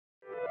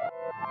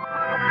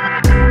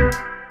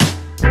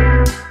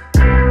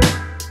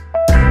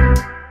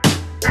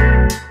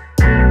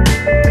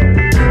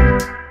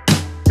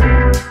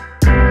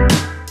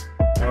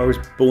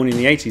born in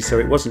the 80s, so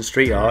it wasn't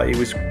street art, it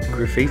was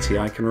graffiti.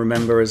 I can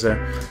remember as a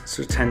sort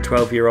of 10,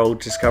 12-year-old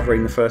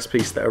discovering the first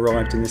piece that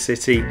arrived in the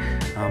city,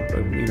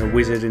 you know,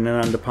 wizard in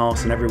an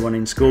underpass, and everyone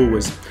in school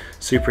was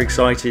super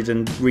excited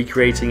and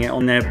recreating it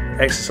on their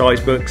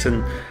exercise books,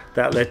 and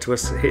that led to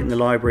us hitting the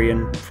library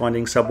and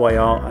finding subway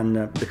art and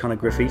the kind of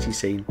graffiti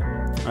scene.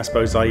 I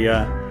suppose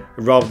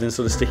rather than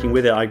sort of sticking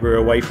with it, I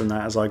grew away from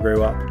that as I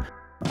grew up,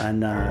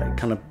 and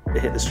kind of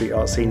hit the street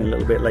art scene a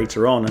little bit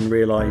later on and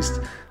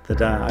realised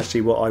that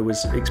actually what I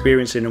was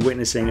experiencing and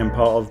witnessing and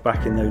part of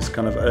back in those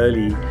kind of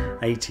early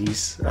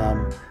 80s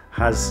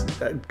has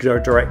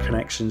direct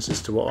connections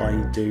as to what I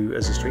do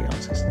as a street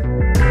artist.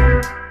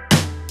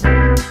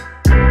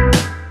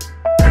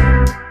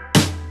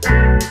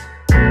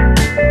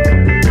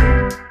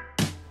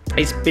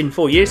 It's been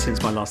 4 years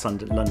since my last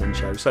London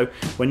show, so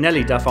when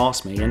Nelly Duff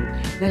asked me, and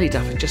Nelly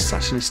Duff is just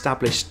such an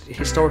established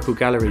historical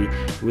gallery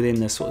within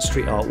the sort of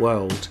street art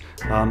world,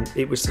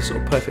 it was the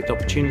sort of perfect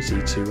opportunity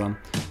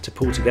to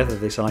pull together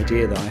this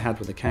idea that I had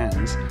with the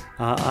cans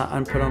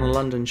and put on a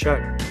London show.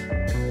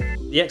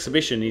 The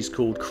exhibition is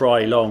called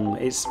CRYLONG.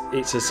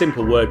 It's a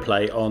simple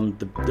wordplay on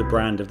the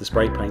brand of the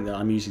spray paint that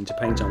I'm using to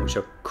paint on, which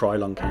are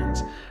Krylon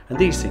cans. And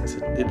these things,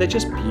 they're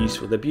just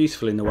beautiful. They're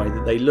beautiful in the way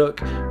that they look,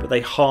 but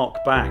they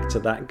hark back to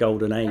that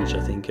golden age,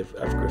 I think, of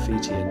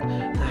graffiti.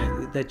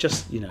 And they're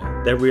just, you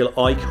know, they're real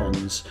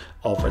icons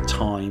of a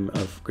time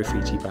of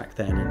graffiti back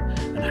then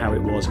and how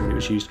it was when it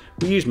was used.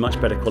 We use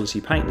much better quality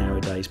paint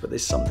nowadays, but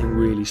there's something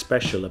really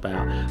special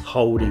about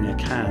holding a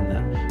can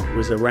that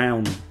was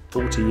around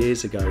 40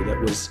 years ago, that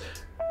was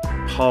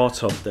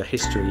part of the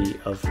history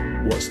of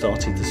what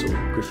started the sort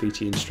of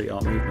graffiti and street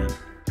art movement.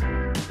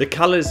 The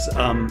colours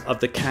of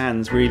the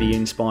cans really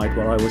inspired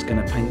what I was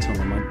going to paint on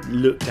them. I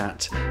looked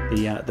at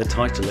the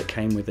title that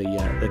came with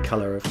the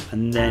colour of,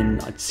 and then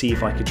I'd see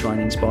if I could try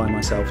and inspire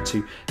myself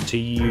to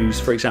use,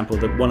 for example,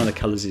 one of the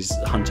colours is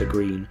hunter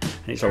green,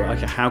 and it's like,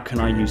 okay, how can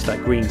I use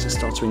that green to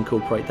start to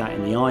incorporate that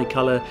in the eye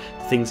colour,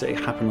 the things that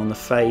happen on the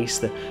face.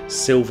 The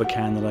silver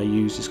can that I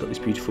used, it's got this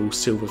beautiful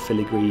silver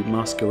filigree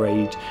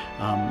masquerade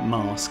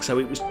mask, so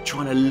it was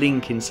trying to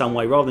link in some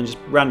way, rather than just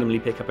randomly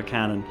pick up a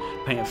can and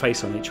paint a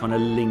face on it, trying to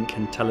link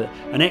and tell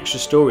an extra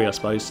story, I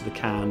suppose, to the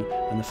can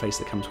and the face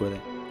that comes with it.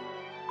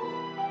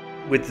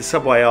 With the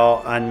subway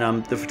art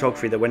and the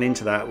photography that went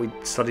into that, we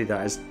studied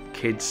that as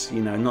kids,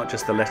 you know, not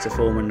just the letter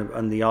form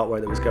and the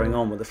artwork that was going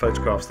on, but the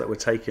photographs that were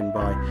taken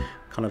by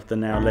kind of the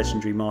now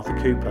legendary Martha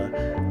Cooper.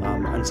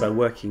 And so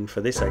working for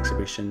this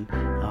exhibition,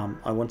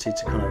 I wanted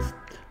to kind of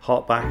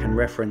hark back and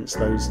reference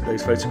those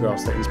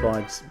photographs that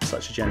inspired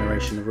such a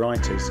generation of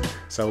writers.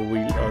 So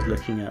I was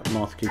looking at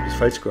Martha Cooper's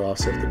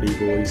photographs of the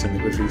b-boys and the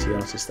graffiti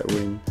artists that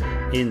were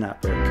in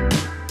that book.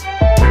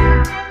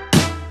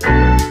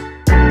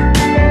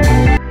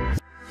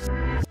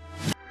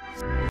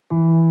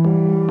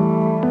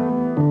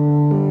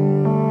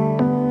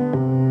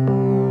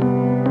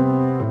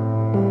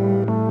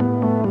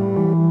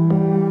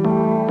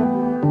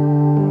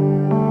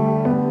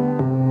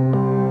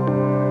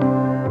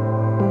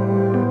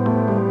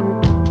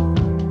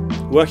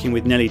 Working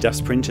with Nelly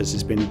Duff's printers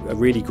has been a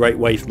really great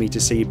way for me to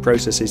see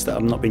processes that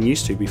I've not been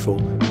used to before.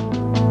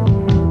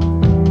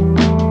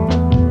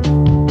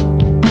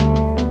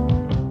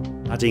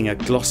 Adding a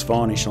gloss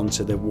varnish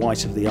onto the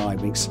white of the eye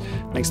makes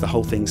the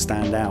whole thing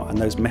stand out, and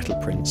those metal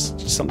prints,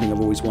 something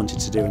I've always wanted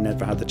to do and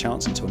never had the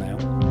chance until now.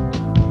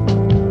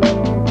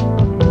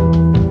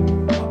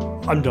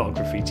 I'm not a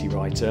graffiti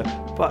writer,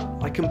 but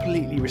I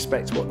completely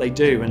respect what they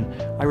do, and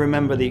I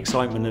remember the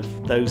excitement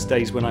of those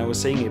days when I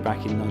was seeing it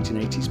back in the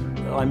 1980s.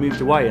 I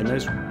moved away, and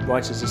those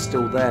writers are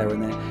still there,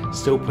 and they're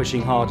still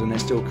pushing hard, and they're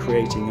still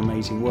creating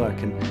amazing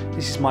work. And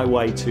this is my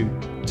way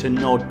to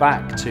nod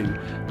back to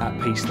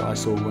that piece that I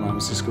saw when I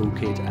was a school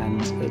kid,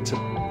 and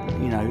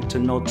to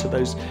nod to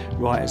those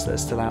writers that are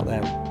still out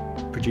there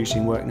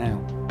producing work now.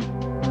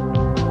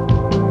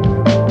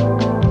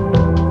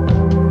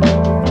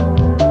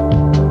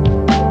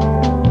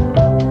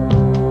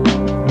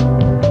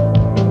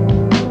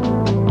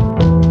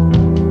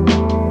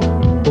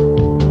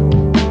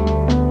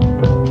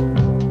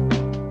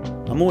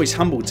 I'm always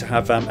humbled to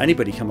have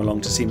anybody come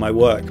along to see my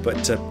work,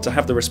 but to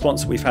have the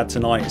response that we've had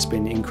tonight has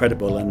been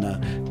incredible,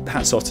 and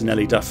hats off to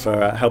Nelly Duff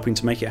for helping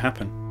to make it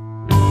happen.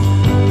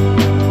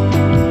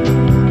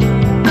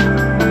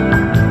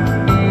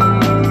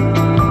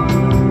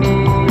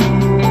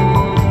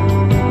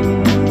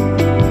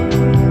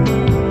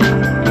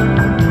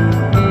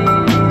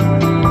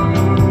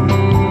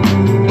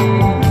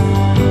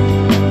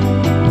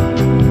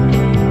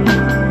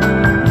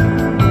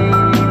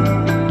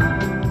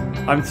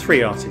 I'm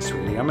three artists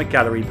really. I'm a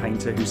gallery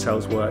painter who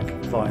sells work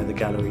via the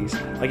galleries.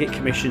 I get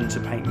commissioned to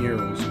paint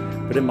murals,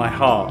 but in my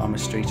heart I'm a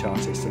street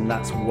artist, and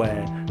that's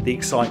where the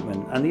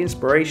excitement and the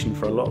inspiration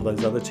for a lot of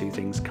those other two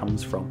things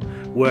comes from.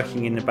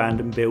 Working in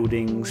abandoned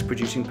buildings,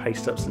 producing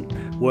paste-ups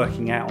and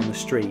working out on the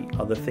street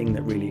are the thing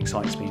that really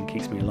excites me and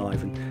keeps me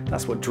alive, and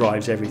that's what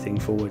drives everything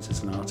forwards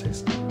as an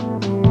artist.